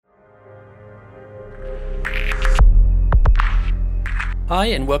Hi,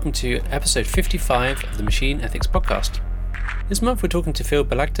 and welcome to episode 55 of the Machine Ethics Podcast. This month we're talking to Phil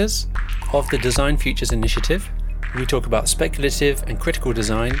Balagtas of the Design Futures Initiative. We talk about speculative and critical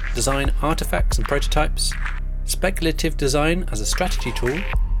design, design artifacts and prototypes, speculative design as a strategy tool,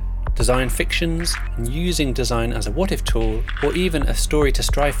 design fictions, and using design as a what-if tool, or even a story to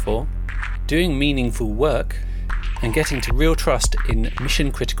strive for, doing meaningful work, and getting to real trust in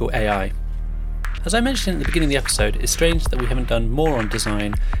mission-critical AI. As I mentioned at the beginning of the episode, it's strange that we haven't done more on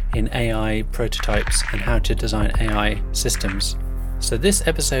design in AI prototypes and how to design AI systems. So this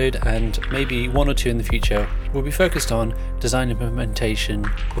episode, and maybe one or two in the future, will be focused on design implementation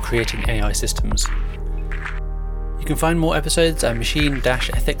or creating AI systems. You can find more episodes at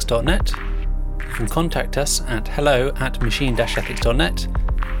machine-ethics.net. You can contact us at hello@machine-ethics.net.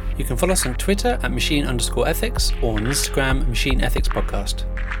 You can follow us on Twitter at machine_ethics or on Instagram, Machine Ethics Podcast.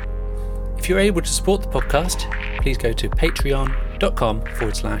 If you're able to support the podcast, please go to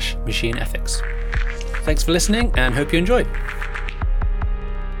patreon.com/machine ethics. Thanks for listening and hope you enjoy.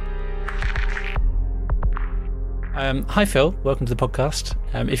 Hi Phil, welcome to the podcast.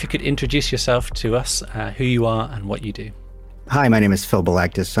 If you could introduce yourself to us, who you are and what you do. Hi, my name is Phil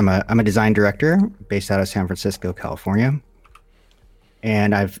Balagtas. I'm a design director based out of San Francisco, California.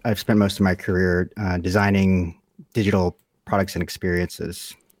 And I've spent most of my career designing digital products and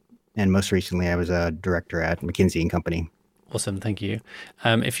experiences. And most recently, I was a director at McKinsey & Company. Awesome, thank you.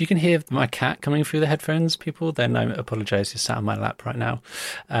 If you can hear my cat coming through the headphones, people, then I apologize. He's sat on my lap right now.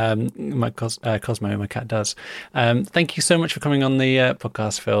 Cosmo, my cat, does. Thank you so much for coming on the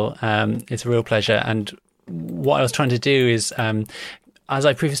podcast, Phil. It's a real pleasure. And what I was trying to do is, as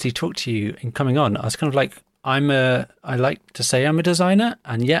I previously talked to you in coming on, I was kind of like, I like to say I'm a designer,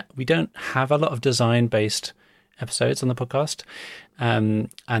 and yet we don't have a lot of design-based episodes on the podcast. And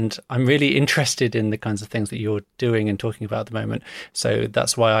I'm really interested in the kinds of things that you're doing and talking about at the moment. So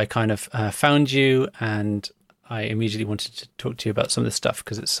that's why I kind of found you, and I immediately wanted to talk to you about some of this stuff,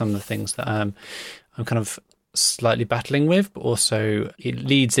 because it's some of the things that I'm kind of slightly battling with, but also it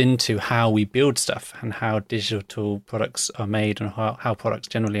leads into how we build stuff and how digital products are made and how products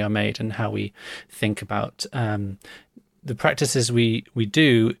generally are made, and how we think about the practices we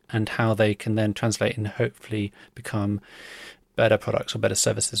do and how they can then translate and hopefully become better products or better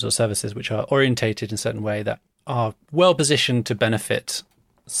services, or services which are orientated in a certain way that are well positioned to benefit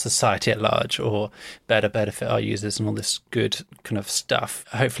society at large, or better benefit our users, and all this good kind of stuff.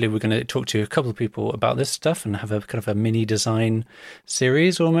 Hopefully we're going to talk to a couple of people about this stuff and have a kind of a mini design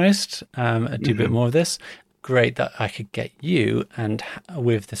series almost, do a bit more of this. Great that I could get you, and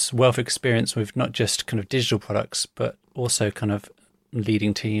with this wealth of experience with not just kind of digital products, but also kind of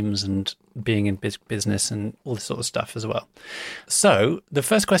leading teams and being in business and all this sort of stuff as well. So the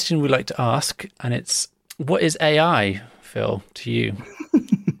first question we like to ask, and it's, what is AI, Phil, to you?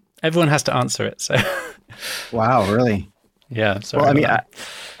 Everyone has to answer it. So, Wow, really? Yeah. Sorry. Well, I mean,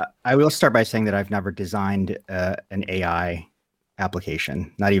 I will start by saying that I've never designed an AI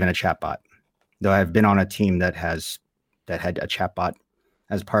application, not even a chatbot. Though I've been on a team that had a chatbot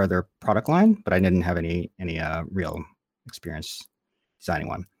as part of their product line, but I didn't have any real experience designing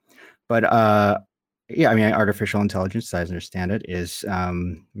one. But yeah, I mean, artificial intelligence, as I understand it, is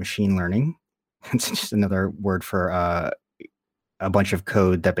machine learning. It's just another word for a bunch of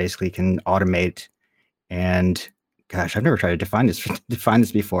code that basically can automate and, gosh, I've never tried to define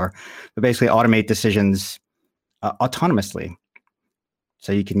this before, but basically automate decisions autonomously.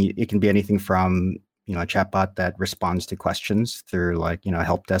 So it can be anything from, a chatbot that responds to questions through like, a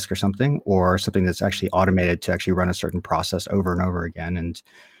help desk or something that's actually automated to actually run a certain process over and over again, and,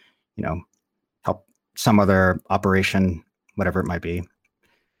 help some other operation, whatever it might be.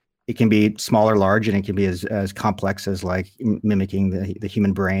 It can be small or large, and it can be as complex as like mimicking the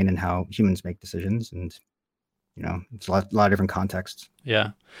human brain and how humans make decisions. And, it's a lot of different contexts.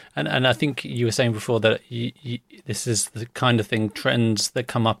 Yeah. And I think you were saying before that this is the kind of thing, trends that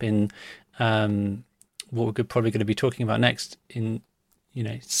come up in what we're probably going to be talking about next, in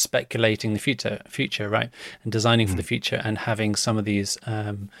speculating the future, right, and designing for the future, and having some of these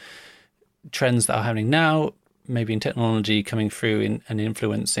trends that are happening now, maybe in technology, coming through and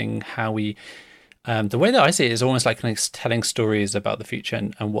influencing how we. The way that I see it is almost like telling stories about the future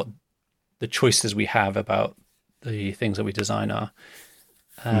and what the choices we have about the things that we design are.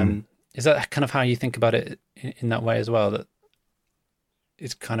 Is that kind of how you think about it in that way as well? That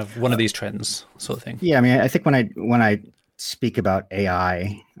it's kind of one of these trends, sort of thing. Yeah, I mean, I think when I speak about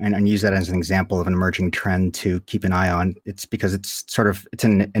AI and use that as an example of an emerging trend to keep an eye on, it's because it's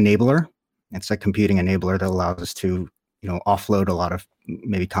an enabler. It's a computing enabler that allows us to, offload a lot of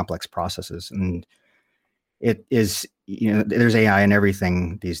maybe complex processes. And it is, there's AI in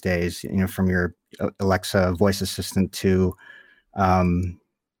everything these days, from your Alexa voice assistant to,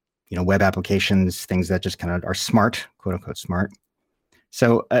 web applications, things that just kind of are smart, quote unquote smart.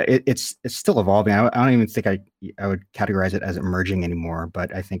 So it's still evolving. I don't even think I would categorize it as emerging anymore,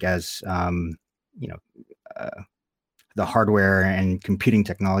 but I think as, the hardware and computing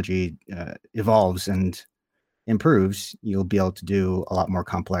technology evolves and improves, you'll be able to do a lot more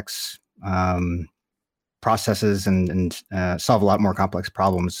complex processes and solve a lot more complex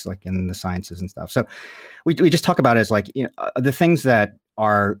problems, like in the sciences and stuff. So we just talk about it as like, the things that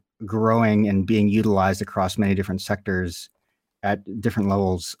are growing and being utilized across many different sectors at different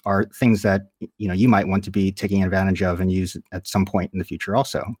levels are things that, you might want to be taking advantage of and use at some point in the future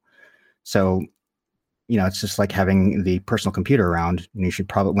also. So, it's just like having the personal computer around. You should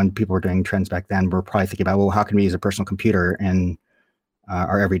probably, when people were doing trends back then, we're probably thinking about, well, how can we use a personal computer in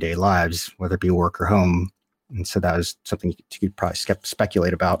our everyday lives, whether it be work or home? And so that was something you could probably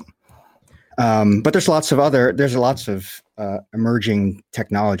speculate about. But there's lots of emerging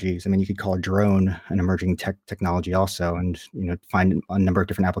technologies. I mean, you could call a drone an emerging technology also, and find a number of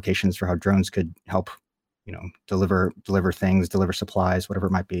different applications for how drones could help, deliver things, deliver supplies, whatever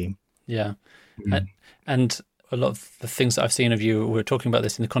it might be. Yeah. Mm-hmm. And a lot of the things that I've seen of you, we're talking about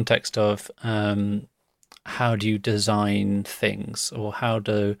this in the context of how do you design things, or how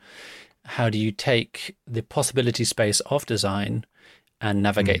do you take the possibility space of design and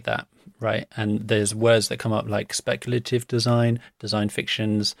navigate that, right? And there's words that come up like speculative design, design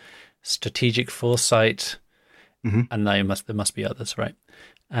fictions, strategic foresight, and there must be others, right?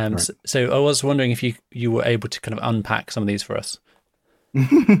 Right. So I was wondering if you were able to kind of unpack some of these for us.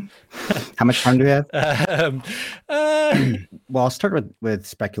 How much time do we have? Well, I'll start with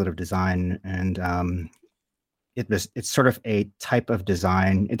speculative design, and it's sort of a type of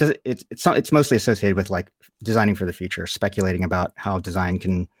design. It's mostly associated with like designing for the future, speculating about how design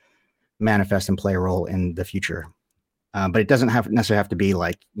can manifest and play a role in the future. But it doesn't necessarily have to be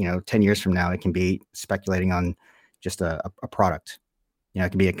like 10 years from now. It can be speculating on just a product. It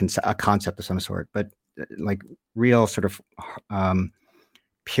can be a concept of some sort. But like real sort of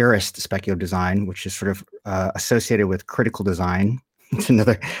purist speculative design, which is sort of associated with critical design. That's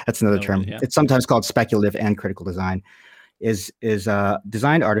another term. Yeah. It's sometimes called speculative and critical design. Is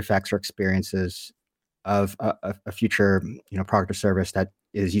designed artifacts or experiences of a future product or service that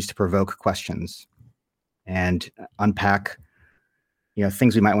is used to provoke questions and unpack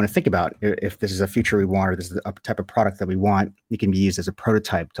things we might want to think about. If this is a future we want, or this is a type of product that we want, it can be used as a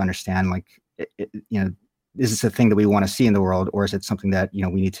prototype to understand like is this a thing that we want to see in the world, or is it something that we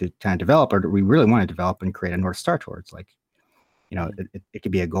need to kind of develop, or do we really want to develop and create a North Star towards? Like, it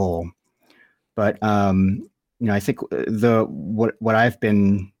could be a goal. But I think what I've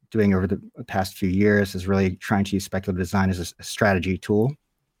been doing over the past few years is really trying to use speculative design as a strategy tool.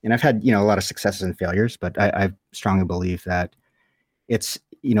 And I've had a lot of successes and failures, but I strongly believe that it's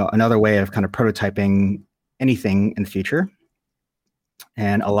another way of kind of prototyping anything in the future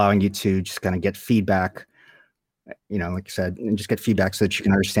and allowing you to just kind of get feedback, like I said, and just get feedback so that you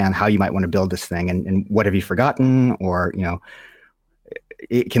can understand how you might want to build this thing, and what have you forgotten, or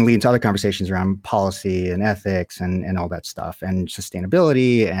it can lead into other conversations around policy and ethics and all that stuff, and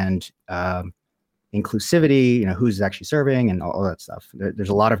sustainability and inclusivity, who's actually serving and all that stuff. There's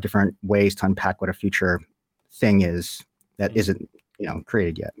a lot of different ways to unpack what a future thing is that isn't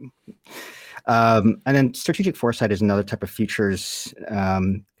created yet. And then strategic foresight is another type of futures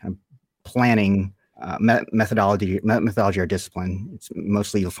kind of planning methodology or discipline. It's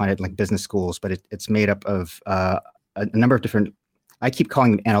mostly, you'll find it in like business schools, but it's made up of a number of different, I keep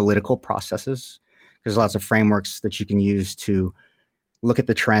calling them analytical processes. There's lots of frameworks that you can use to look at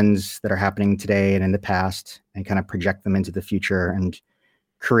the trends that are happening today and in the past and kind of project them into the future and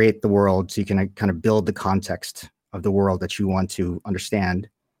create the world, so you can kind of build the context of the world that you want to understand.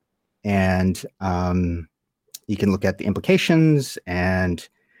 And you can look at the implications and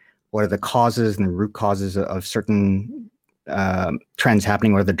what are the causes and the root causes of certain trends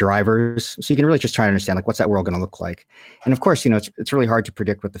happening, or the drivers. So you can really just try to understand, like, what's that world going to look like? And of course, it's really hard to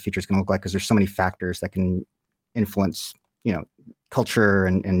predict what the future is going to look like, because there's so many factors that can influence, culture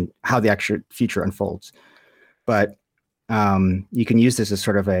and how the actual future unfolds. But you can use this as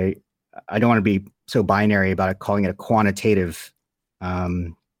sort of I don't want to be so binary about it, calling it a quantitative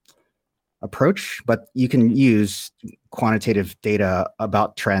approach, but you can use quantitative data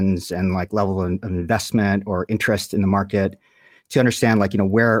about trends and like level of investment or interest in the market to understand, like,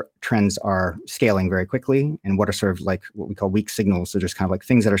 where trends are scaling very quickly and what are sort of like what we call weak signals. So just kind of like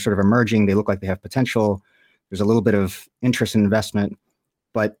things that are sort of emerging, they look like they have potential. There's a little bit of interest in investment,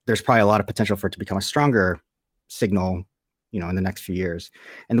 but there's probably a lot of potential for it to become a stronger signal, in the next few years.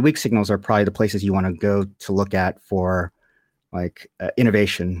 And the weak signals are probably the places you want to go to look at for like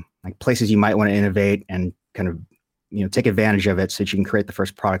innovation, like places you might want to innovate and kind of, take advantage of it so that you can create the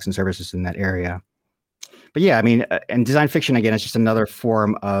first products and services in that area. But yeah, I mean, and design fiction, again, is just another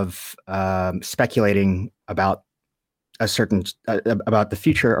form of speculating about about the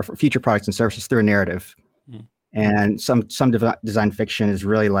future or future products and services through a narrative. And some design fiction is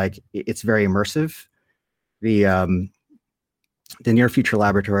really like, it's very immersive. The Near Future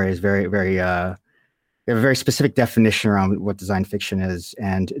Laboratory is very, very, they have a very specific definition around what design fiction is.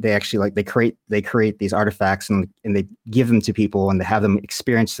 And they actually like, they create these artifacts and they give them to people and they have them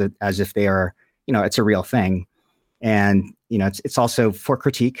experience it as if they are, it's a real thing. And, it's also for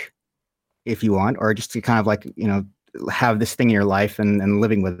critique if you want, or just to kind of like, have this thing in your life and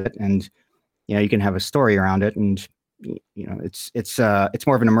living with it. And, you can have a story around it, and it's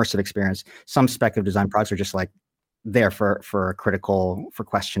more of an immersive experience. Some speculative design products are just like there for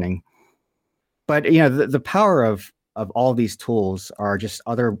questioning. But the power of all these tools are just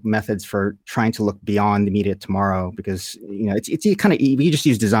other methods for trying to look beyond the immediate tomorrow, because it's kind of, you just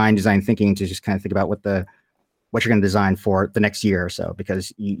use design thinking to just kind of think about what you're going to design for the next year or so,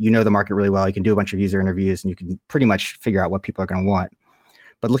 because you know the market really well. You can do a bunch of user interviews and you can pretty much figure out what people are going to want.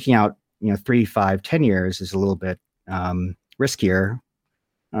 But looking out 3, 5, 10 years is a little bit riskier.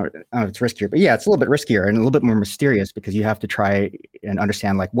 I don't know if it's riskier, but yeah, it's a little bit riskier and a little bit more mysterious, because you have to try and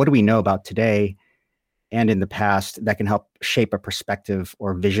understand, like, what do we know about today and in the past that can help shape a perspective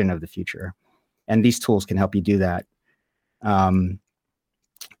or vision of the future. And these tools can help you do that. And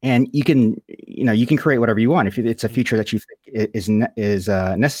you can create whatever you want. If it's a feature that you think is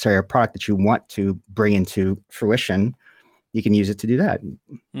necessary, a product that you want to bring into fruition, you can use it to do that.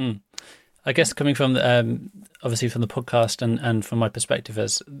 I guess coming from obviously from the podcast and from my perspective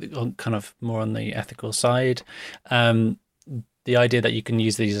as kind of more on the ethical side, the idea that you can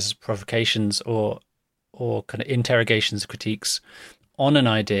use these as provocations or kind of interrogations, critiques on an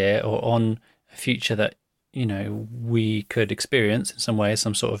idea or on a future that we could experience in some way,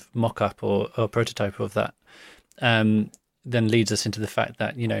 some sort of mock-up or prototype of that, then leads us into the fact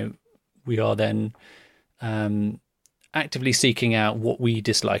that we are then actively seeking out what we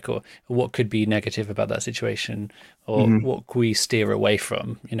dislike or what could be negative about that situation, or what can we steer away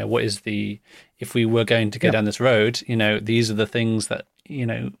from. What is if we were going to go down this road, these are the things that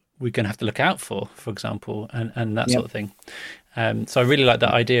we're going to have to look out for example, and that sort of thing. So I really like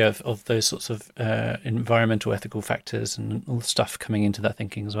that idea of those sorts of environmental ethical factors and all the stuff coming into that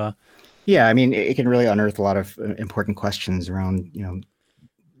thinking as well. Yeah, I mean, it can really unearth a lot of important questions around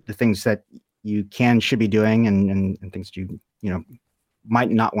the things that you should be doing and things that you might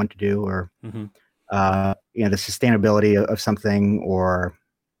not want to do, or the sustainability of something, or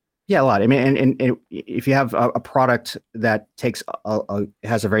a lot. I mean, and if you have a product that has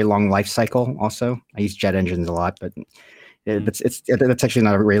a very long life cycle, also, I use jet engines a lot, but that's actually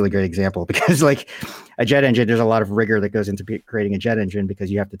not a really great example, because like a jet engine, there's a lot of rigor that goes into creating a jet engine, because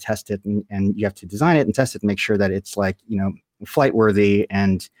you have to test it and you have to design it and test it and make sure that it's like flight worthy,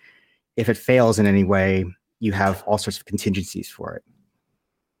 and if it fails in any way, you have all sorts of contingencies for it.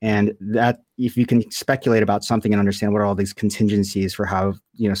 And that, if you can speculate about something and understand what are all these contingencies for how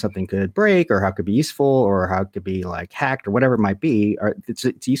something could break, or how it could be useful, or how it could be like hacked, or whatever it might be, or it's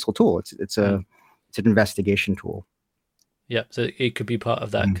a useful tool. It's an investigation tool. Yeah, so it could be part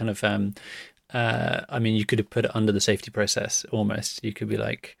of that kind of. I mean, you could have put it under the safety process almost. You could be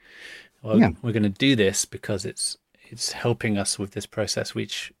like, well, we're going to do this because it's helping us with this process,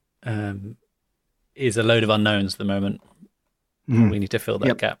 which is a load of unknowns at the moment. We need to fill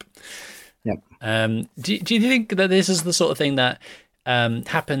that gap. Do you think that this is the sort of thing that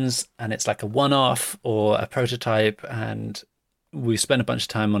happens and it's like a one-off or a prototype, and we spend a bunch of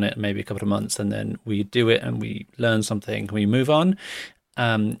time on it, maybe a couple of months, and then we do it and we learn something and we move on,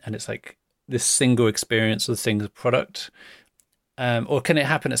 and it's like this single experience of the single product, or can it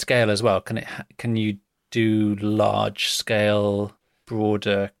happen at scale as well? Can you do large scale,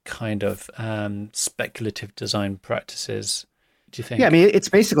 broader kind of speculative design practices, do you think? Yeah, I mean, it's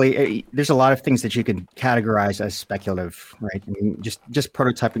basically, there's a lot of things that you can categorize as speculative, right? I mean, just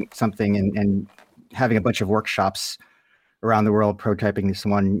prototyping something and having a bunch of workshops around the world prototyping this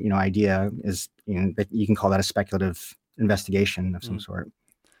one idea is, that you can call that a speculative investigation of some sort.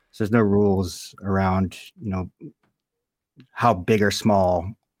 So there's no rules around how big or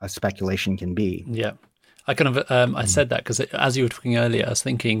small a speculation can be. Yeah. I kind of I said that because as you were talking earlier, I was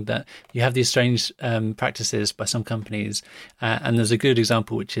thinking that you have these strange practices by some companies, and there's a good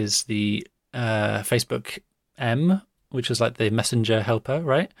example, which is the Facebook M, which was like the messenger helper,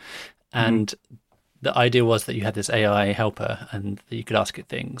 right? And the idea was that you had this AI helper and that you could ask it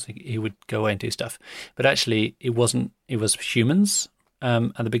things. He would go away and do stuff. But actually, it wasn't. It was humans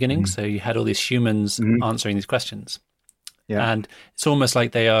at the beginning. So you had all these humans answering these questions. Yeah. And it's almost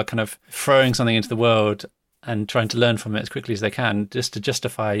like they are kind of throwing something into the world and trying to learn from it as quickly as they can, just to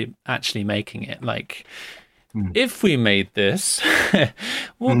justify actually making it. Like, if we made this,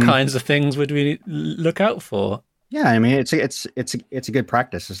 what kinds of things would we look out for? Yeah, I mean, it's a good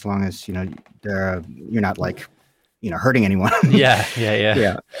practice as long as you're not like hurting anyone.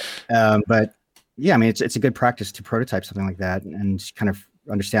 Yeah. But yeah, I mean, it's a good practice to prototype something like that and kind of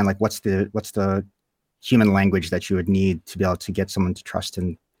understand like what's the human language that you would need to be able to get someone to trust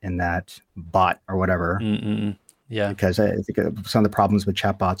in that bot or whatever. Yeah, because I think some of the problems with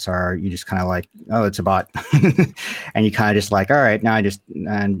chatbots are you just kind of like, oh, it's a bot, and you kind of just like, all right, now I'm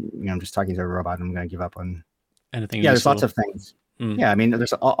just talking to a robot. And I'm going to give up on anything. Yeah, there's lots of things. Yeah, I mean,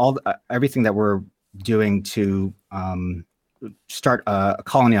 there's all everything that we're doing to start a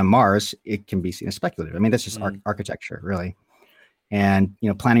colony on Mars. It can be seen as speculative. I mean, that's just architecture, really. And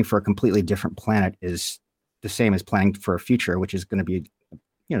planning for a completely different planet is the same as planning for a future, which is going to be,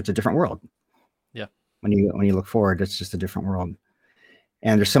 it's a different world. Yeah. When you look forward, it's just a different world.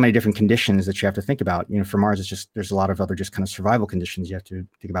 And there's so many different conditions that you have to think about. For Mars, there's a lot of other just kind of survival conditions you have to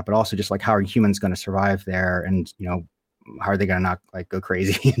think about, but also just like how are humans going to survive there, and how are they going to not like go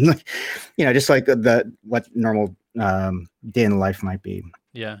crazy, just like what normal day in life might be.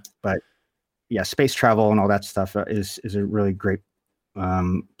 Yeah. But yeah, space travel and all that stuff is a really great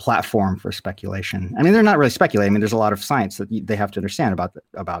platform for speculation. I mean, they're not really speculating. I mean, there's a lot of science that they have to understand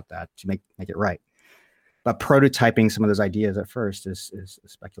about that to make it right. But prototyping some of those ideas at first is a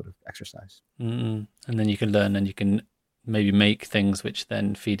speculative exercise. And then you can learn and you can maybe make things which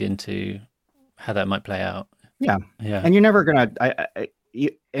then feed into how that might play out. Yeah. And you're never going to,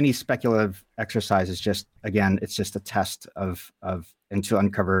 any speculative exercise is just, again, it's just a test of and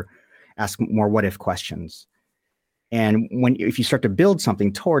to ask more what if questions. And if you start to build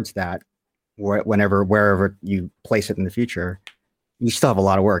something towards that, wherever you place it in the future, you still have a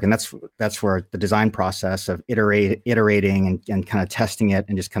lot of work. And that's where the design process of iterating and kind of testing it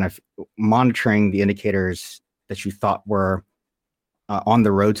and just kind of monitoring the indicators that you thought were on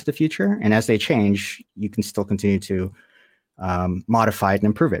the road to the future. And as they change, you can still continue to modify it and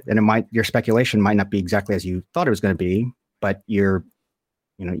improve it. And your speculation might not be exactly as you thought it was going to be, but you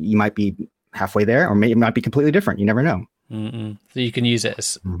might be halfway there, or maybe it might be completely different. You never know. So you can use it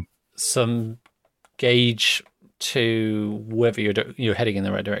as some gauge to whether you're heading in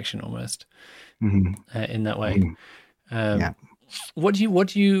the right direction, almost in that way. Yeah.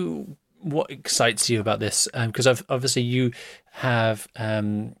 What excites you about this? Because obviously you have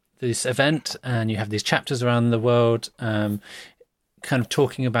this event and you have these chapters around the world, kind of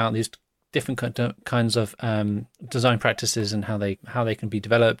talking about these different kinds of design practices and how they can be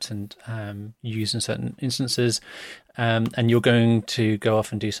developed and used in certain instances. And you're going to go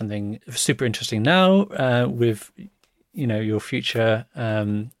off and do something super interesting now with your future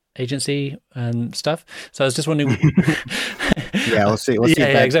agency and stuff. So I was just wondering. Yeah, we'll see.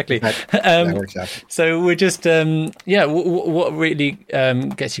 Exactly. That works out. So we're just what really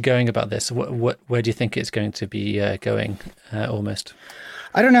gets you going about this? Where do you think it's going to be going? Almost.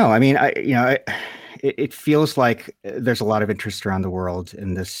 I don't know. I mean, it feels like there's a lot of interest around the world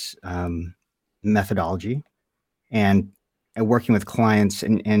in this methodology, and working with clients,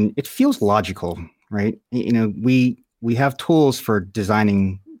 and it feels logical, right? We have tools for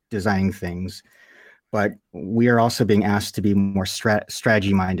designing things, but we are also being asked to be more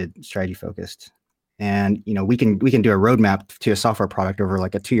strategy focused. And we can do a roadmap to a software product over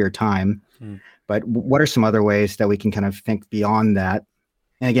like a 2-year time. But what are some other ways that we can kind of think beyond that?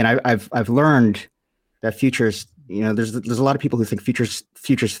 And again, I've learned that futures, there's a lot of people who think futures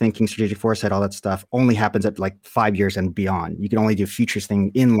thinking, strategic foresight, all that stuff only happens at like 5 years and beyond. You can only do futures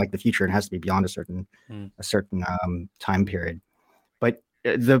thing in like the future, and it has to be beyond a certain time period. But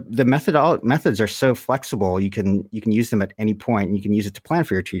the methods are so flexible. You can use them at any point, and you can use it to plan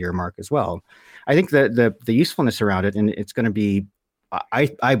for your 2-year mark as well. I think the usefulness around it, and it's going to be,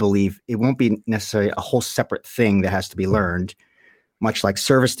 I believe it won't be necessarily a whole separate thing that has to be learned. Much like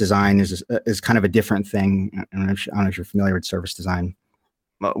service design is kind of a different thing. I don't know if you're familiar with service design.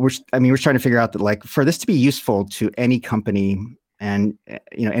 But we're trying to figure out that, like, for this to be useful to any company and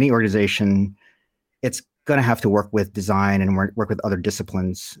any organization, it's going to have to work with design and work with other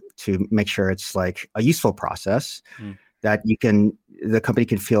disciplines to make sure it's like a useful process that the company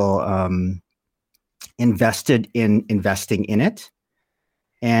can feel invested in investing in it.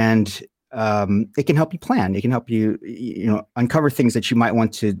 And it can help you plan. It can help you, uncover things that you might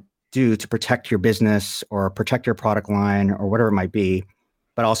want to do to protect your business or protect your product line or whatever it might be,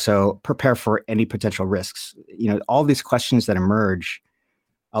 but also prepare for any potential risks. All these questions that emerge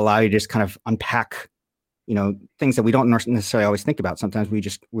allow you to just kind of unpack, things that we don't necessarily always think about. Sometimes we're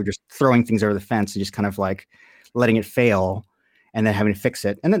just throwing things over the fence and just kind of like letting it fail and then having to fix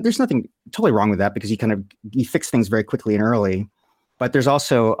it. And then there's nothing totally wrong with that, because you fix things very quickly and early. But there's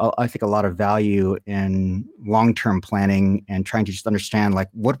also, I think, a lot of value in long-term planning and trying to just understand, like,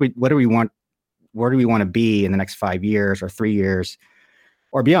 what do we want? Where do we want to be in the next 5 years or 3 years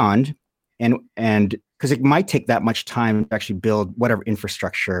or beyond? And because it might take that much time to actually build whatever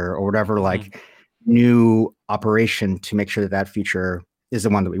infrastructure or whatever like new operation to make sure that future is the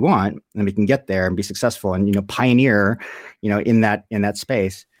one that we want, and we can get there and be successful and pioneer in that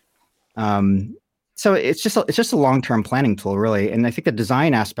space. So it's just a long-term planning tool, really. And I think the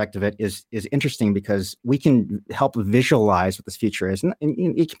design aspect of it is interesting, because we can help visualize what this future is. And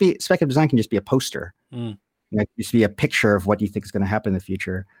it can be, speculative design can just be a poster. It can just be a picture of what you think is going to happen in the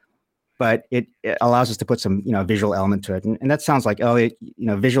future. But it allows us to put some visual element to it. And that sounds like,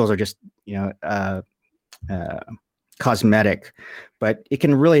 visuals are just cosmetic, but it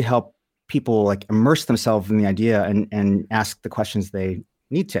can really help people like immerse themselves in the idea and ask the questions they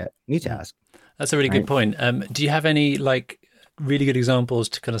need to ask. That's a really good point. Do you have any like really good examples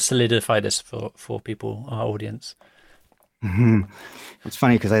to kind of solidify this for people, our audience? Mm-hmm. It's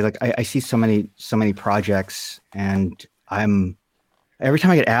funny because I see so many projects, and every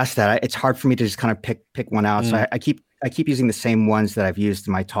time I get asked that, it's hard for me to just kind of pick one out. So I keep using the same ones that I've used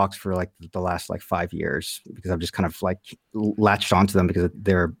in my talks for like the last 5 years, because I've just kind of like latched onto them because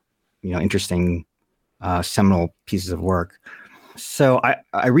they're interesting, seminal pieces of work. So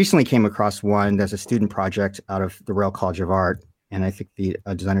I recently came across one that's a student project out of the Royal College of Art, and I think the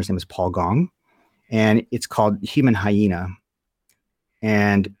designer's name is Paul Gong, and it's called Human Hyena.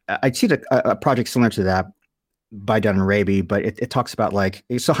 And I'd seen a project similar to that by Dun and Raby, but it talks about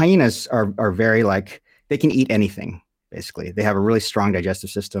so hyenas are very they can eat anything, basically. They have a really strong digestive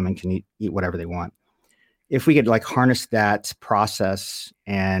system and can eat whatever they want. If we could harness that process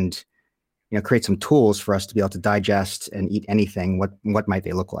and create some tools for us to be able to digest and eat anything, what might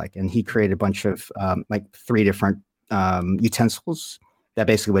they look like? And he created a bunch of 3 different utensils that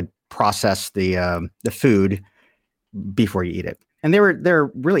basically would process the food before you eat it. And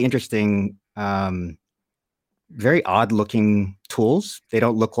they're really interesting, very odd looking tools. They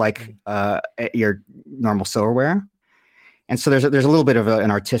don't look like your normal silverware. And so there's a little bit of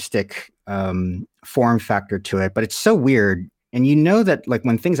an artistic form factor to it, but it's so weird. And that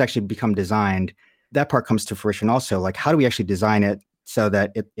when things actually become designed, that part comes to fruition also. How do we actually design it so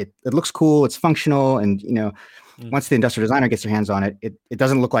that it looks cool, it's functional, and once the industrial designer gets their hands on it, it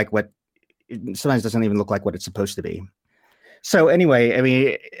doesn't look like sometimes doesn't even look like what it's supposed to be. So anyway, I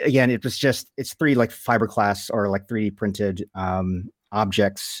mean, again, it's 3 fiberglass or 3D printed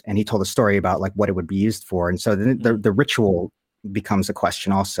objects, and he told a story about what it would be used for. And so then the ritual becomes a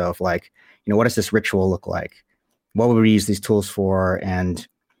question also of what does this ritual look like? What would we use these tools for, and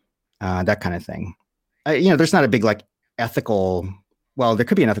that kind of thing. There's not a big ethical. Well, there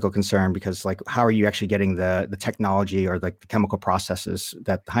could be an ethical concern, because how are you actually getting the technology or the chemical processes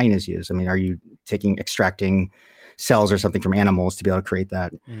that the hyenas use? I mean, are you extracting cells or something from animals to be able to create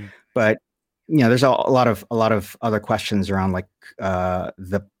that? But there's a lot of other questions around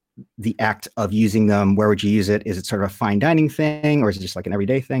the act of using them. Where would you use it? Is it sort of a fine dining thing, or is it just an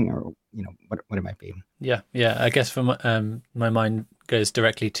everyday thing, or what it might be? Yeah. I guess for my mind goes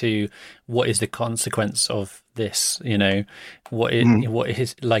directly to what is the consequence of this? What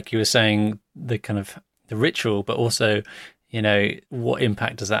is like you were saying, the kind of the ritual, but also what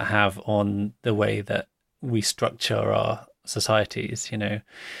impact does that have on the way that we structure our societies?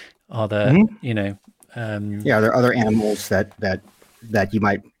 Are there are there other animals that you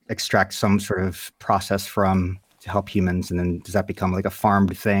might extract some sort of process from to help humans, and then does that become a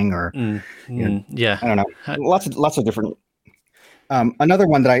farmed thing, or I don't know, lots of different. Another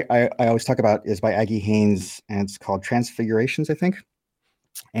one that I always talk about is by Aggie Haynes, and it's called Transfigurations, I think,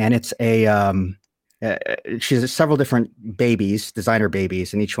 and it's she has several different babies, designer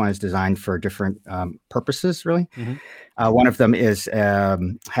babies, and each one is designed for different purposes, really. One of them has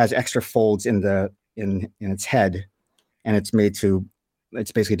extra folds in its head, and it's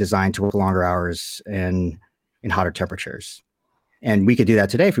basically designed to work longer hours and in hotter temperatures. And we could do that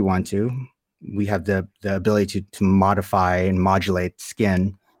today if we want to. We have the ability to modify and modulate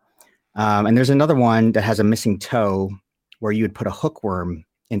skin. And there's another one that has a missing toe, where you would put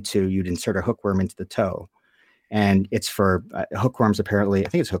you'd insert a hookworm into the toe. And it's for hookworms, apparently, I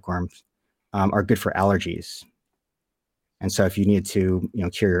think it's hookworms, are good for allergies. And so if you need to,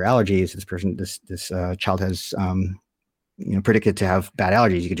 cure your allergies, this child has, predicted to have bad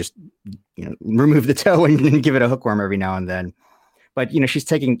allergies, you could just, remove the toe and give it a hookworm every now and then. But, she's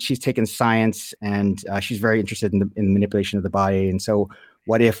taken science, and she's very interested in the manipulation of the body. And so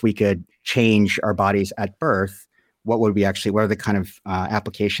what if we could change our bodies at birth? What are the kind of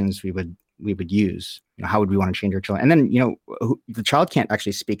applications we would use? How would we want to change our children? And then, the child can't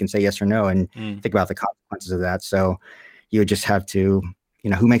actually speak and say yes or no and think about the consequences of that. So you would just have to,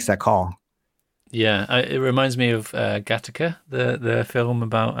 who makes that call? Yeah, it reminds me of Gattaca, the film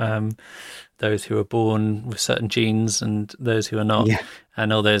about those who are born with certain genes and those who are not. Yeah.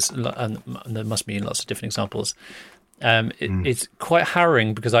 And all those, and there must be lots of different examples. It's quite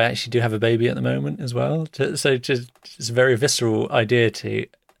harrowing because I actually do have a baby at the moment as well. It's a very visceral idea to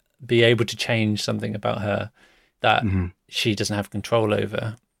be able to change something about her that she doesn't have control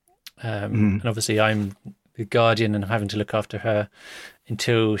over. And obviously I'm the guardian and having to look after her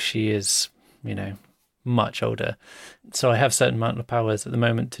until she is, much older. So I have certain amount of powers at the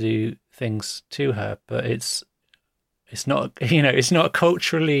moment to do things to her, but it's not, it's not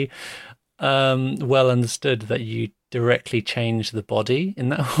culturally well understood that you directly change the body in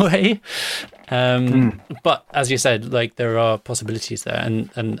that way. But as you said, like there are possibilities there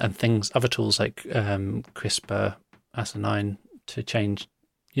and things, other tools like CRISPR, Cas9 to change,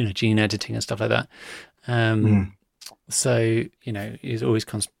 gene editing and stuff like that. So, it always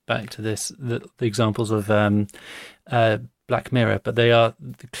comes back to the examples of Black Mirror, but they are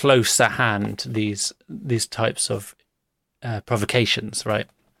close at hand, these types of provocations, right?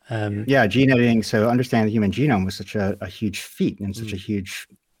 Gene editing. So understanding the human genome was such a huge feat and such a huge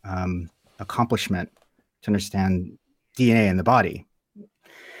accomplishment to understand DNA in the body.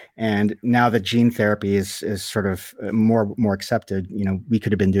 And now that gene therapy is sort of more accepted, we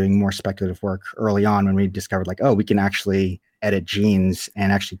could have been doing more speculative work early on when we discovered we can actually edit genes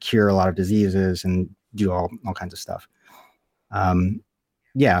and actually cure a lot of diseases and do all kinds of stuff.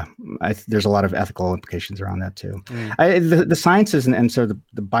 There's a lot of ethical implications around that too. The sciences and so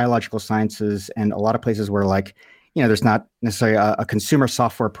the biological sciences and a lot of places where there's not necessarily a consumer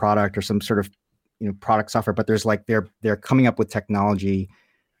software product or some sort of product software, but there's they're coming up with technology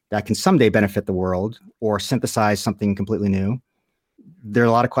that can someday benefit the world or synthesize something completely new. There are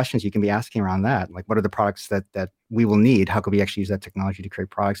a lot of questions you can be asking around that. Like, what are the products that we will need? How could we actually use that technology to create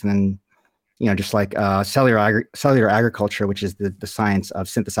products? And then, just like cellular agriculture, which is the science of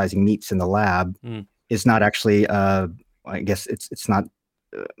synthesizing meats in the lab, is not actually, I guess it's not,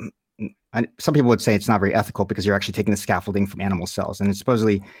 some people would say it's not very ethical because you're actually taking the scaffolding from animal cells. And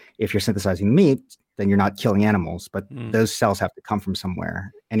supposedly, if you're synthesizing meat, then you're not killing animals, but those cells have to come from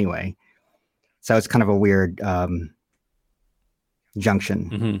somewhere anyway. So it's kind of a weird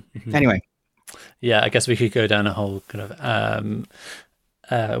junction. Anyway. Yeah, I guess we could go down a whole kind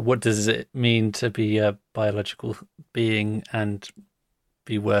of what does it mean to be a biological being and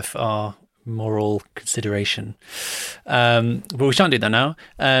be worth our moral consideration. But we shan't do that now.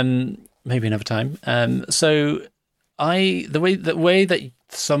 Maybe another time. So the way that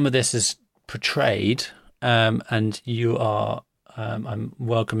some of this is portrayed, and you are, I'm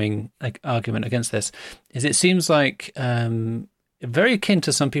welcoming argument against this, is it seems like very akin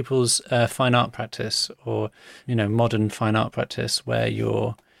to some people's fine art practice or modern fine art practice, where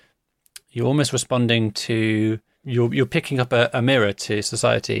you're almost responding to you're picking up a mirror to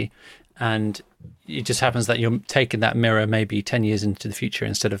society, and it just happens that you're taking that mirror maybe 10 years into the future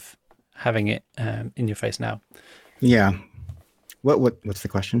instead of having it in your face now. Yeah. What's the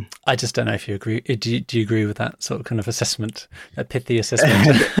question? I just don't know if you agree. Do you agree with that sort of kind of assessment, that pithy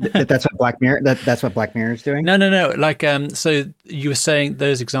assessment? That's what Black Mirror. That's what Black Mirror is doing. No. Like, so you were saying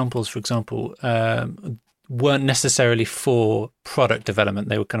those examples, for example, weren't necessarily for product development.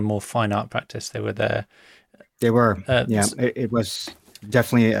 They were kind of more fine art practice. They were there. They were. It was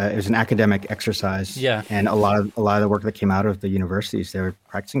definitely it was an academic exercise. Yeah, and a lot of the work that came out of the universities, they were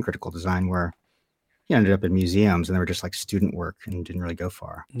practicing critical design where. Ended up in museums and they were just like student work and didn't really go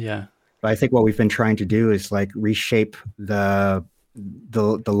far. Yeah. But I think what we've been trying to do is reshape the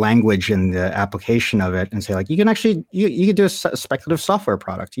language and the application of it and say you can actually, you can do a speculative software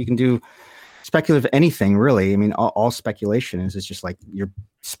product. You can do speculative anything really. I mean, all speculation is just you're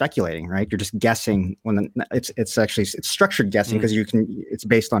speculating, right? You're just guessing it's structured guessing because it's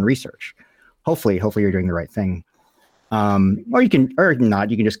based on research. Hopefully you're doing the right thing. Or you can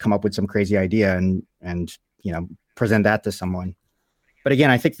just come up with some crazy idea and present that to someone. But again,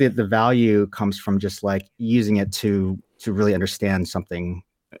 I think that the value comes from just using it to really understand something.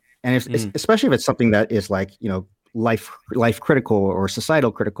 And especially if it's something that is life critical or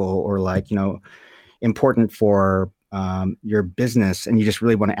societal critical or important for your business and you just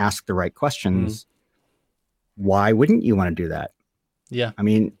really want to ask the right questions, why wouldn't you want to do that? Yeah. I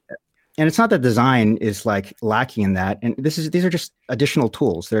mean, and it's not that design is like lacking in that. And these are just additional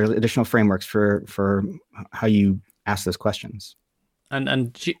tools. They're additional frameworks for how you ask those questions.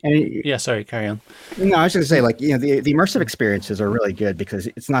 Yeah, sorry, carry on. No, I was going to say, like, the immersive experiences are really good because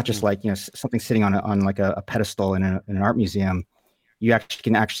it's not just like, something sitting on like a pedestal in an art museum. You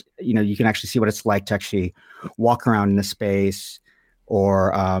can actually see what it's like to actually walk around in a space,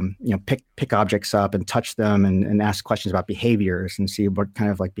 or pick objects up and touch them and ask questions about behaviors and see what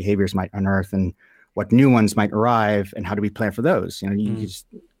kind of like behaviors might unearth and what new ones might arrive and how do we plan for those. You just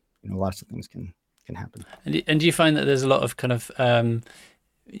lots of things can happen. And do you find that there's a lot of kind of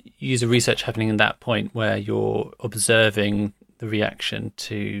user research happening in that point where you're observing the reaction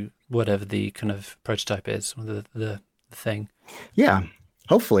to whatever the kind of prototype is, or the thing? Yeah,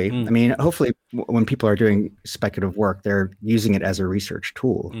 hopefully. I mean, hopefully when people are doing speculative work, they're using it as a research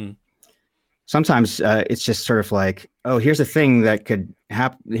tool. Sometimes it's just sort of like, oh, here's a thing that could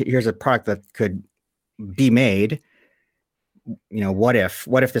happen. Here's a product that could be made. What if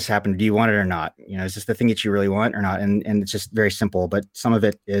this happened? Do you want it or not? Is this the thing that you really want or not? And it's just very simple, but some of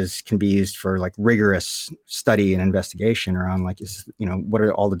it can be used for like rigorous study and investigation around like, what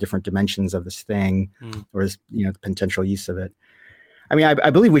are all the different dimensions of this thing, or the potential use of it. I mean, I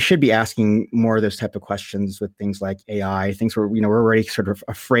believe we should be asking more of those type of questions with things like AI, things where, we're already sort of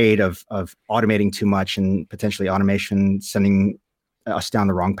afraid of automating too much and potentially automation sending us down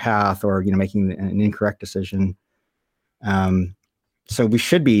the wrong path or, making an incorrect decision. So we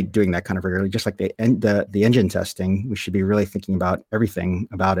should be doing that kind of regularly, just like the engine testing. We should be really thinking about everything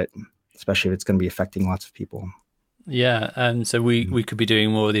about it, especially if it's going to be affecting lots of people. Yeah, and so we could be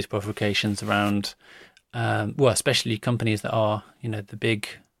doing more of these provocations around, especially companies that are, the big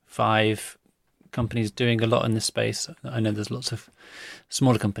 5 companies doing a lot in this space. I know there's lots of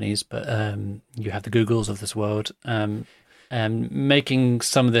smaller companies, but you have the Googles of this world, making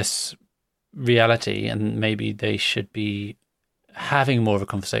some of this reality, and maybe they should be having more of a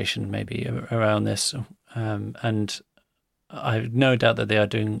conversation maybe around this, and I have no doubt that they are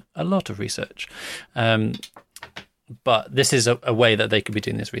doing a lot of research, but this is a way that they could be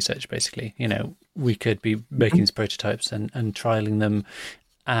doing this research. Basically, we could be making these prototypes and trialing them,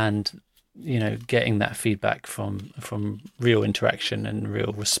 and getting that feedback from real interaction and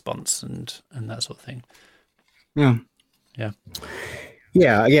real response and that sort of thing.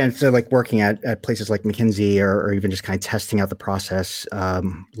 Yeah, again, so like working at places like McKinsey or even just kind of testing out the process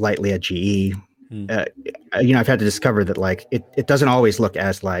lightly at GE, I've had to discover that like it doesn't always look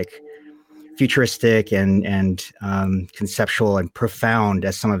as like futuristic and conceptual and profound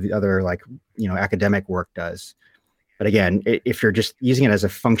as some of the other like academic work does. But again, if you're just using it as a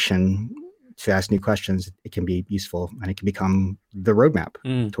function to ask new questions, it can be useful and it can become the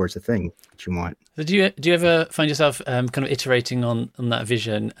roadmap towards the thing that you want. So do you ever find yourself kind of iterating on that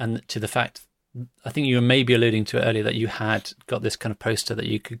vision, and to the fact, I think you were maybe alluding to it earlier, that you had got this kind of poster that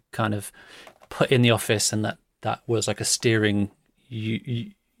you could kind of put in the office, and that was like a steering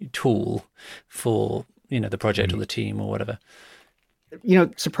tool for the project or the team or whatever?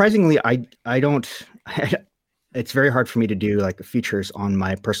 Surprisingly, I don't. It's very hard for me to do like features on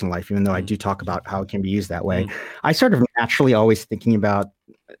my personal life, even though I do talk about how it can be used that way. I sort of naturally always thinking about,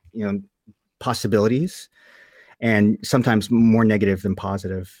 possibilities, and sometimes more negative than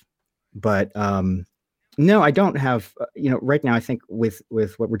positive. But no, I don't have, right now, I think with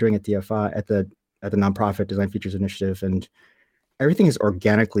what we're doing at DFI, at the nonprofit Design Features Initiative, and everything has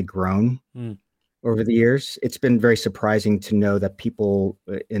organically grown over the years. It's been very surprising to know that people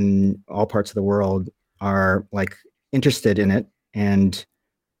in all parts of the world are like interested in it. And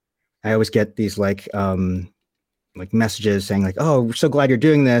I always get these like messages saying like, oh, we're so glad you're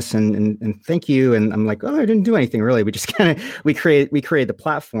doing this and thank you. And I'm like, oh, I didn't do anything really. We just we create the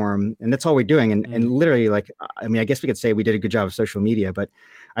platform, and that's all we're doing. And literally, like, I mean, I guess we could say we did a good job of social media, but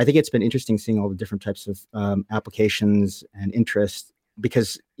I think it's been interesting seeing all the different types of applications and interest,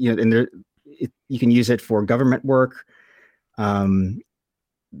 because, and you can use it for government work.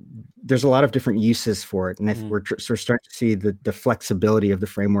 There's a lot of different uses for it, and we're sort of starting to see the flexibility of the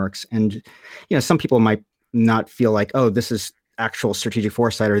frameworks. And some people might not feel like, oh, this is actual strategic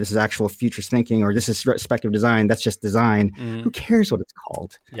foresight, or this is actual futures thinking, or this is respective design. That's just design. Who cares what it's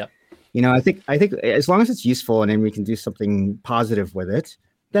called? Yeah. I think as long as it's useful and then we can do something positive with it,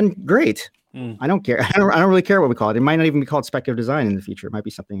 then great. I don't care. I don't really care what we call it. It might not even be called speculative design in the future. It might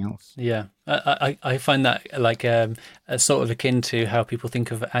be something else. Yeah, I find that like sort of akin to how people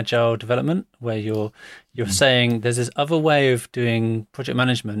think of agile development, where you're saying there's this other way of doing project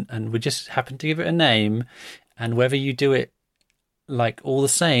management, and we just happen to give it a name, And whether you do it like all the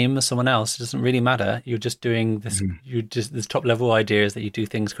same as someone else, it doesn't really matter. You're just doing this. You just this top level idea is that you do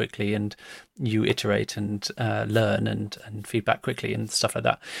things quickly and you iterate and learn and feedback quickly and stuff like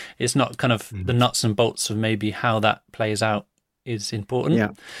that. It's not kind of the nuts and bolts of maybe how that plays out is important. Yeah.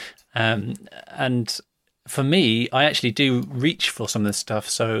 And for me, I actually do reach for some of this stuff.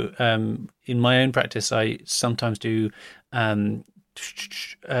 So in my own practice, I sometimes do kind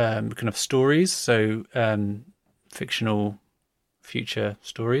of stories. So fictional future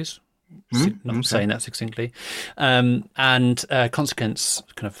stories, not saying that succinctly, and consequence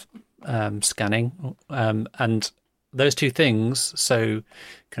kind of scanning, and those two things. So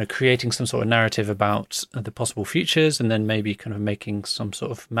kind of creating some sort of narrative about the possible futures, and then maybe kind of making some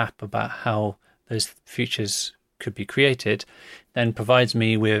sort of map about how those futures could be created, then provides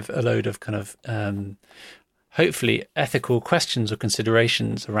me with a load of kind of hopefully ethical questions or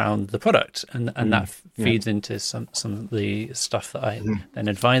considerations around the product, and that feeds into some of the stuff that I then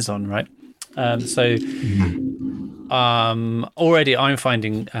advise on, right? Already I'm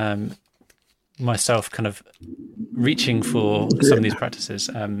finding myself kind of reaching for some of these practices,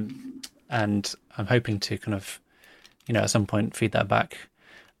 and I'm hoping to kind of, at some point feed that back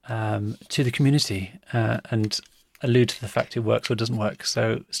to the community and allude to the fact it works or doesn't work.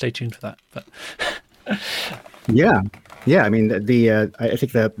 So stay tuned for that. But Yeah. I mean, I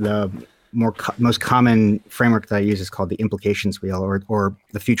think the most common framework that I use is called the implications wheel or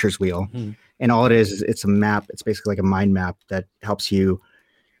the futures wheel. And all it is it's a map. It's basically like a mind map that helps you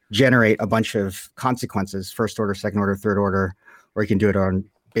generate a bunch of consequences, first order, second order, third order, or you can do it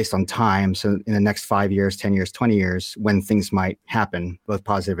based on time. So in the next 5 years, 10 years, 20 years, when things might happen, both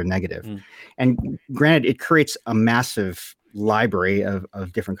positive and negative. And granted, it creates a massive library of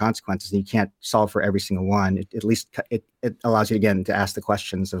different consequences, and you can't solve for every single one. At least it allows you again to ask the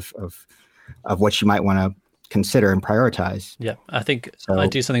questions of what you might want to consider and prioritize. Yeah, I think I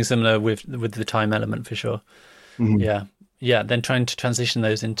do something similar with the time element for sure. Yeah. Then trying to transition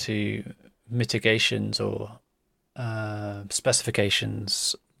those into mitigations or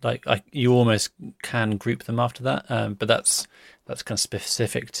specifications. Like you almost can group them after that, but that's kind of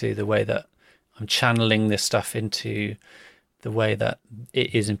specific to the way that I'm channeling this stuff into the way that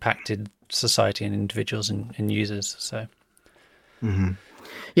it is impacted society and individuals and users. So,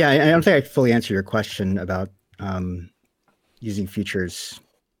 yeah, I don't think I fully answered your question about using futures.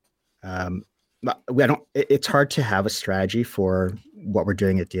 It's hard to have a strategy for what we're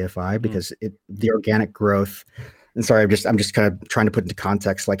doing at DFI because the organic growth. And sorry, I'm just kind of trying to put into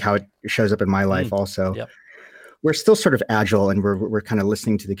context like how it shows up in my life also. Yep. We're still sort of agile and we're kind of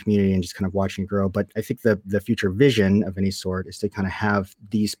listening to the community and just kind of watching it grow. But I think the future vision of any sort is to kind of have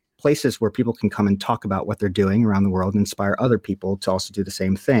these places where people can come and talk about what they're doing around the world and inspire other people to also do the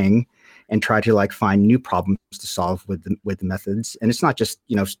same thing and try to like find new problems to solve with the methods. And it's not just,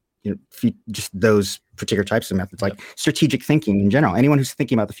 just those particular types of methods, like strategic thinking in general. Anyone who's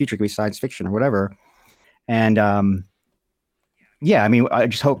thinking about the future, could be science fiction or whatever. And I mean, I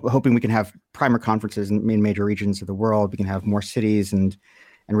just hoping we can have primer conferences in major regions of the world. We can have more cities and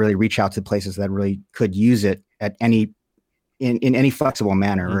really reach out to places that really could use it at in any flexible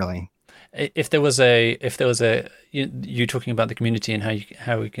manner, really. If there was a you talking about the community and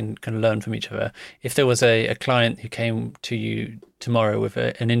how we can kind of learn from each other. If there was a client who came to you tomorrow with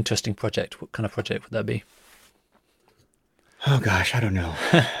an interesting project, what kind of project would that be? Oh gosh, I don't know.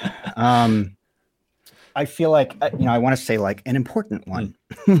 I feel like, I want to say like an important one.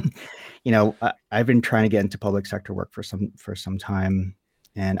 I've been trying to get into public sector work for some time,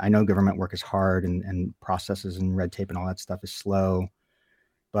 and I know government work is hard and processes and red tape and all that stuff is slow.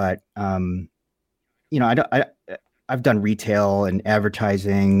 But I've done retail and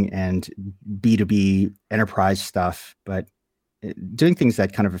advertising and B2B enterprise stuff, but doing things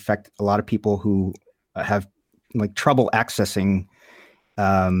that kind of affect a lot of people who have like trouble accessing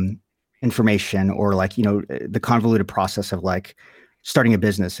information, or like, the convoluted process of like starting a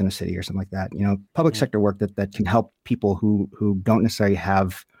business in a city or something like that, public sector work that can help people who don't necessarily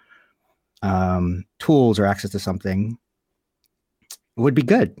have tools or access to something would be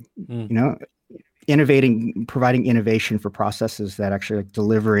good. Innovating, providing innovation for processes that actually like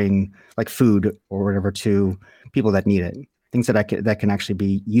delivering like food or whatever to people that need it, things that can actually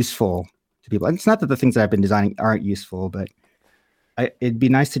be useful to people. And it's not that the things that I've been designing aren't useful, but it'd be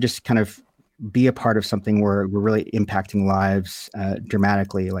nice to just kind of be a part of something where we're really impacting lives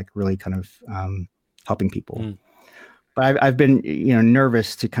dramatically, like really kind of helping people. But I've been,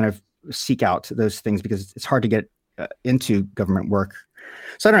 nervous to kind of seek out those things because it's hard to get into government work.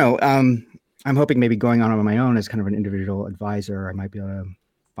 So I don't know. I'm hoping maybe going on my own as kind of an individual advisor, I might be able to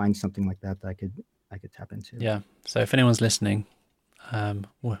find something like that I could tap into. Yeah. So if anyone's listening,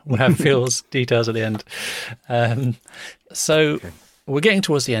 we'll have Phil's details at the end. So we're getting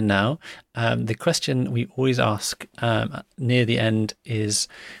towards the end now. The question we always ask near the end is,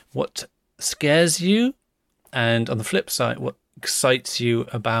 what scares you? And on the flip side, what excites you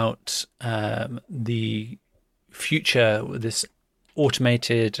about the future, this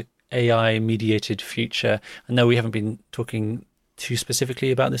automated AI-mediated future? I know we haven't been talking too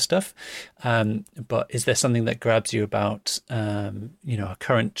specifically about this stuff, but is there something that grabs you about a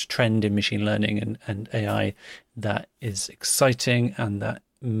current trend in machine learning and AI that is exciting and that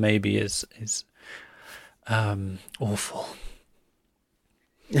maybe is awful?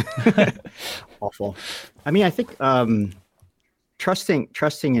 Awful. I mean, I think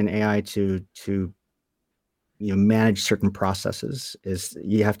trusting in AI to manage certain processes is,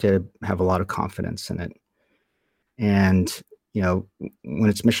 you have to have a lot of confidence in it. And when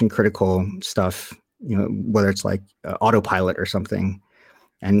it's mission critical stuff, whether it's like autopilot or something,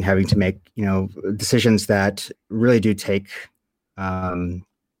 and having to make decisions that really do take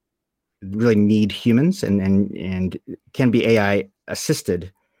really need humans and can be AI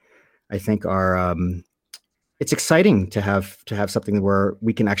assisted, I think are it's exciting to have something where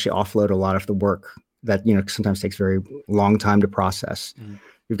we can actually offload a lot of the work that sometimes takes very long time to process.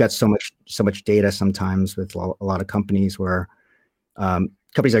 We've got so much data sometimes with a lot of companies where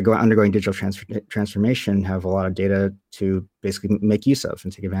companies that are undergoing digital transformation have a lot of data to basically make use of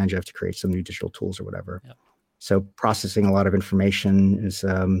and take advantage of to create some new digital tools or whatever. Yep. So processing a lot of information is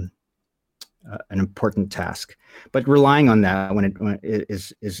an important task, but relying on that when it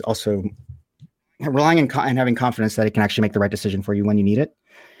is also relying and having confidence that it can actually make the right decision for you when you need it,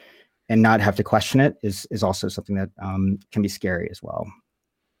 and not have to question it is also something that can be scary as well,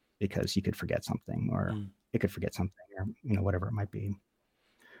 because you could forget something, or it could forget something, or whatever it might be.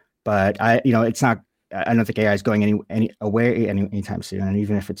 But it's not. I don't think AI is going away anytime soon. And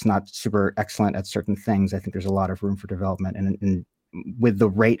even if it's not super excellent at certain things, I think there's a lot of room for development. And with the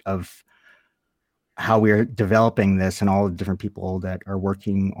rate of how we're developing this and all the different people that are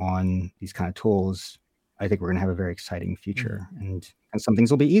working on these kind of tools, I think we're going to have a very exciting future, and some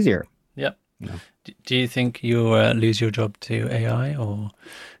things will be easier. Yep. Do you think you'll lose your job to AI, or?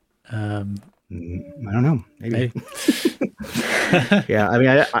 I don't know. Maybe. Yeah. I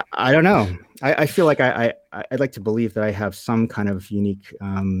mean, I don't know. I feel like I'd like to believe that I have some kind of unique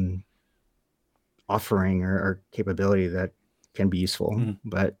offering or capability that can be useful,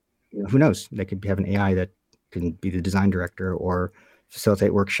 but who knows? They could have an AI that can be the design director or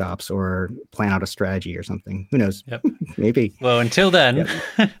facilitate workshops or plan out a strategy or something. Who knows? Yep. Maybe. Well, until then,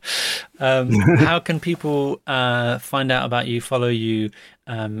 how can people find out about you, follow you,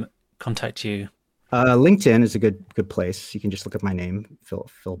 contact you? LinkedIn is a good place. You can just look up my name, Phil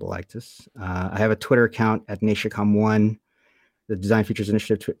Balagtas. I have a Twitter account at NatiaCom1. The Design Features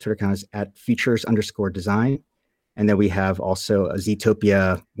Initiative Twitter account is at @features_design. And then we have also a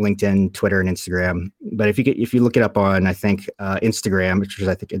Zootopia, LinkedIn, Twitter, and Instagram. But if you look it up on, I think, Instagram, which is,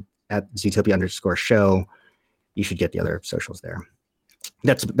 I think, at Zootopia_show, you should get the other socials there.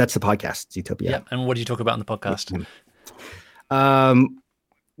 That's the podcast, Zootopia. Yeah. And what do you talk about in the podcast?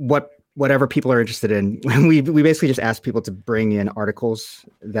 Whatever people are interested in. We basically just ask people to bring in articles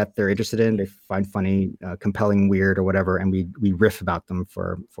that they're interested in, they find funny, compelling, weird, or whatever, and we riff about them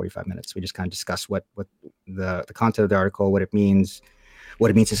for 45 minutes. We just kind of discuss what the content of the article, what it means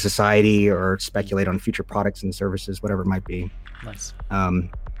to society, or speculate on future products and services, whatever it might be. Nice.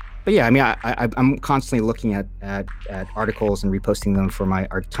 But yeah, I mean, I'm constantly looking at articles and reposting them for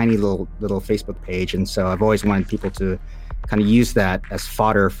our tiny little Facebook page, and so I've always wanted people to kind of use that as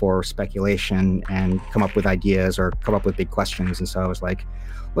fodder for speculation and come up with ideas or come up with big questions. And so I was like,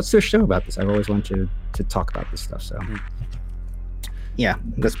 let's do a show about this. I've always wanted to talk about this stuff. So yeah,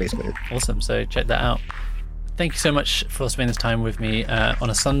 that's basically it. Awesome. So check that out. Thank you so much for spending this time with me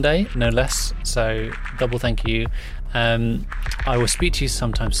on a Sunday, no less. So double thank you. I will speak to you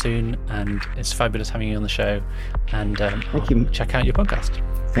sometime soon, and it's fabulous having you on the show. And thank you. Check out your podcast.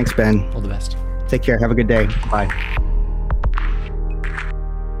 Thanks, Ben. All the best. Take care. Have a good day. Bye.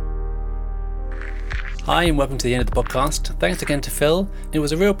 Hi, and welcome to the end of the podcast. Thanks again to Phil. It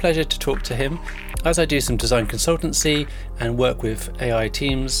was a real pleasure to talk to him. As I do some design consultancy and work with AI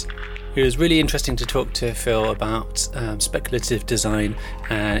teams, it was really interesting to talk to Phil about speculative design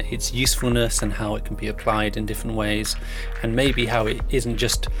and its usefulness and how it can be applied in different ways, and maybe how it isn't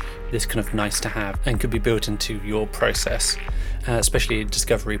just this kind of nice to have and could be built into your process, especially a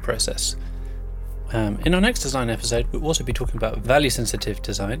discovery process. In our next design episode, we'll also be talking about value sensitive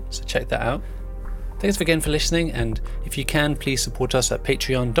design, so check that out. Thanks again for listening, and if you can, please support us at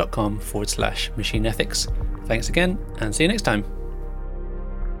patreon.com/machine ethics. Thanks again, and see you next time.